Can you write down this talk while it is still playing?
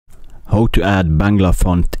how to add Bangla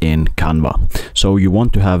font in Canva. So you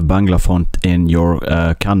want to have Bangla font in your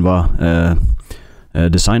Canva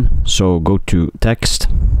design. So go to text,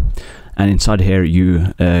 and inside here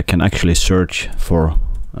you can actually search for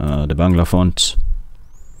the Bangla fonts.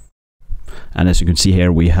 And as you can see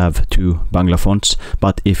here, we have 2 Bangla fonts,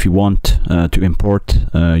 but if you want to import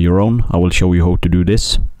your own, I will show you how to do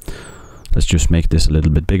this. Let's just make this a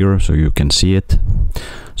little bit bigger so you can see it.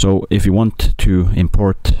 So if you want to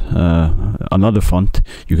import another font,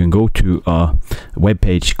 you can go to a web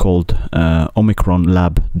page called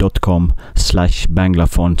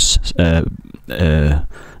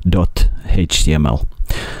omicronlab.com/banglafonts.html.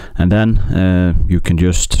 And then you can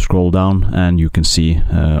just scroll down and you can see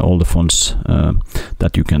all the fonts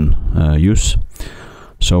that you can use.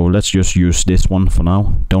 So let's just use this one for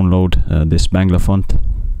now. Download this Bangla font.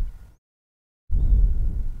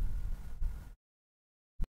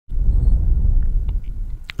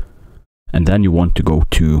 And then you want to go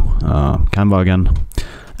to Canva again,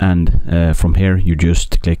 and from here you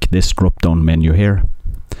just click this drop down menu here,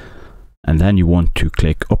 and then you want to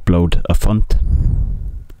click upload a font.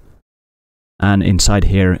 And inside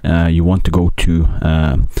here you want to go to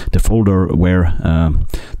the folder where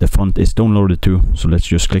the font is downloaded to. So let's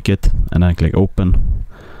just click it and then click open,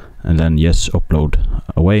 and then yes, upload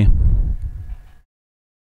away.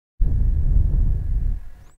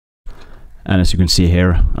 And as you can see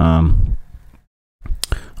here,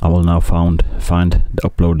 I will now find the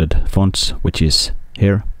uploaded fonts, which is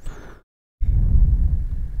here.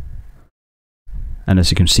 And as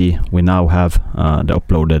you can see, we now have the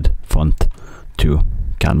uploaded font to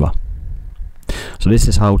Canva. So this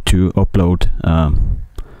is how to upload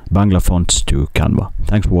Bangla fonts to Canva.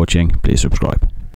 Thanks for watching. Please subscribe.